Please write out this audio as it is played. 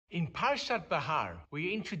In Parshat Behar, we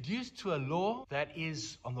are introduced to a law that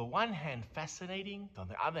is, on the one hand, fascinating, on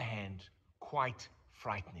the other hand, quite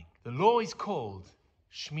frightening. The law is called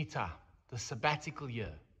Shmittah, the Sabbatical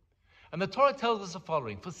year. And the Torah tells us the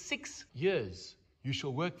following: for 6 years you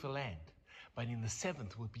shall work the land, but in the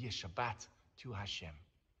 7th will be a Shabbat to Hashem.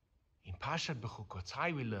 In Parshat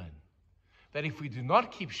Behar we learn that if we do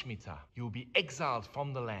not keep Shmittah, you will be exiled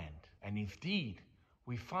from the land. And indeed,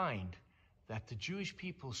 we find that the Jewish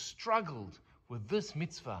people struggled with this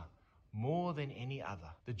mitzvah more than any other.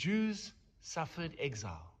 The Jews suffered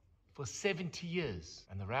exile for 70 years.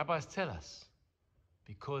 And the rabbis tell us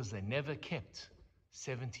because they never kept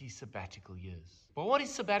 70 sabbatical years. But what is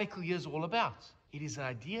sabbatical years all about? It is an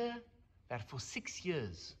idea that for 6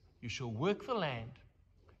 years you shall work the land,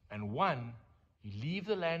 and 1, you leave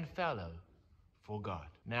the land fallow for God.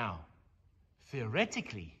 Now,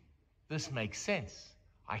 theoretically, this makes sense.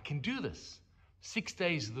 I can do this. 6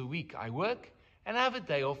 days of the week I work and I have a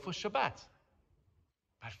day off for Shabbat.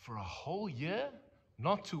 But for a whole year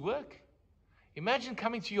not to work? Imagine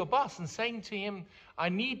coming to your boss and saying to him, I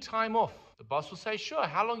need time off. The boss will say, sure,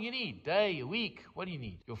 how long you need? Day, a week? What do you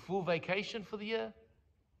need? Your full vacation for the year?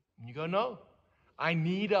 And you go, no, I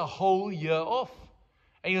need a whole year off.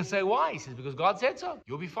 And you'll say, why? He says, because God said so.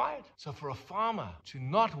 You'll be fired. So for a farmer to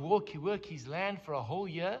not work his land for a whole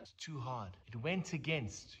year, it's too hard. It went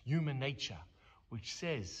against human nature, which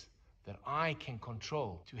says that I can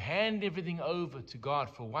control. To hand everything over to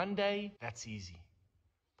God for 1 day, that's easy.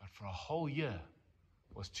 But for a whole year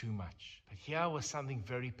was too much. But here was something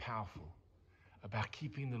very powerful about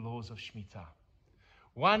keeping the laws of Shmittah.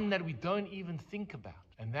 One that we don't even think about,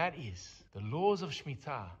 and that is the laws of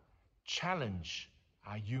Shmittah challenge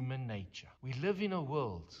our human nature. We live in a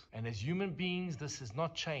world, and as human beings, this has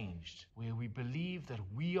not changed, where we believe that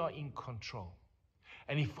we are in control.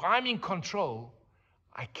 And if I'm in control,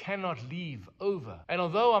 I cannot leave over. And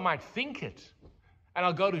although I might think it, and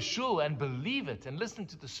I'll go to shul and believe it and listen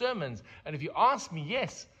to the sermons, and if you ask me,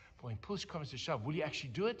 yes, but when push comes to shove, will you actually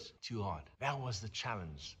do it? Too hard. That was the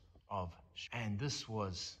challenge of, and this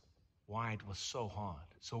was why it was so hard.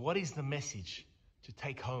 So what is the message to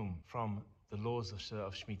take home from the laws of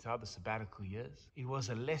Shmittah, the sabbatical years? It was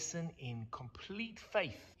a lesson in complete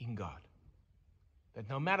faith in God. That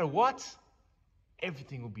no matter what,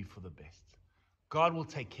 everything will be for the best. God will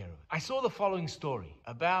take care of it. I saw the following story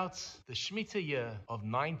about the Shmittah Year of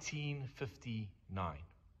 1959.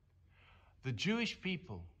 The Jewish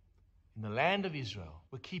people in the land of Israel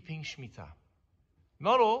were keeping Shmittah.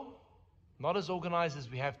 Not all, not as organized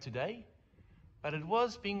as we have today, but it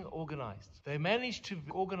was being organized. They managed to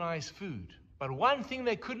organize food. But one thing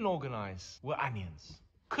they couldn't organize were onions.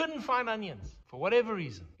 Couldn't find onions for whatever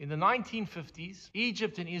reason. In the 1950s,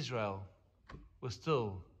 Egypt and Israel were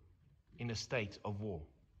still in a state of war.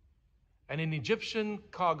 And an Egyptian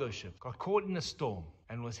cargo ship got caught in a storm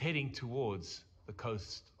and was heading towards the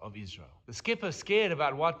coast of Israel. The skipper, scared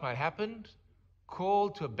about what might happen,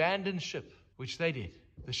 called to abandon ship, which they did.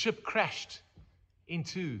 The ship crashed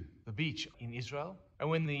into the beach in Israel.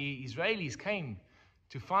 And when the Israelis came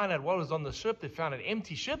to find out what was on the ship, they found an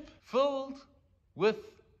empty ship filled with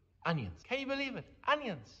onions. Can you believe it?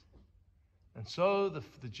 Onions. And so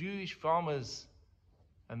the Jewish farmers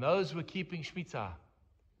and those who were keeping Shmittah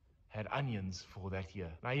had onions for that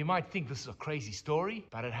year. Now you might think this is a crazy story,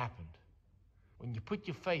 but it happened. When you put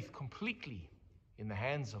your faith completely in the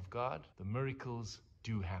hands of God, the miracles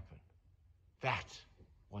do happen. That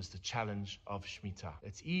was the challenge of Shmittah.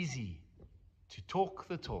 It's easy to talk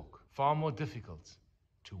the talk, far more difficult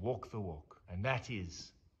to walk the walk. And that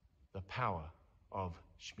is the power of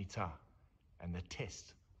Shmittah and the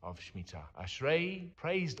test of Shmittah. Ashrei,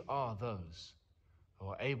 praised are those who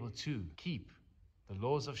are able to keep the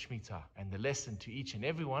laws of Shmittah, and the lesson to each and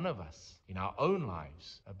every one of us in our own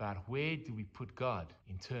lives about where do we put God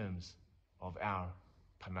in terms of our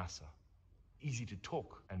parnasa. Easy to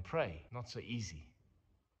talk and pray, not so easy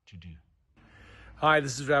to do. Hi,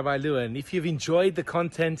 this is Rabbi Lewin. If you've enjoyed the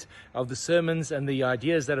content of the sermons and the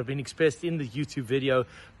ideas that have been expressed in the YouTube video,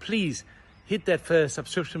 please hit that first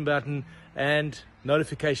subscription button and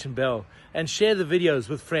notification bell, and share the videos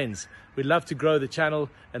with friends. We'd love to grow the channel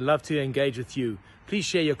and love to engage with you. Please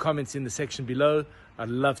share your comments in the section below. I'd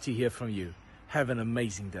love to hear from you. Have an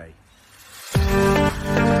amazing day.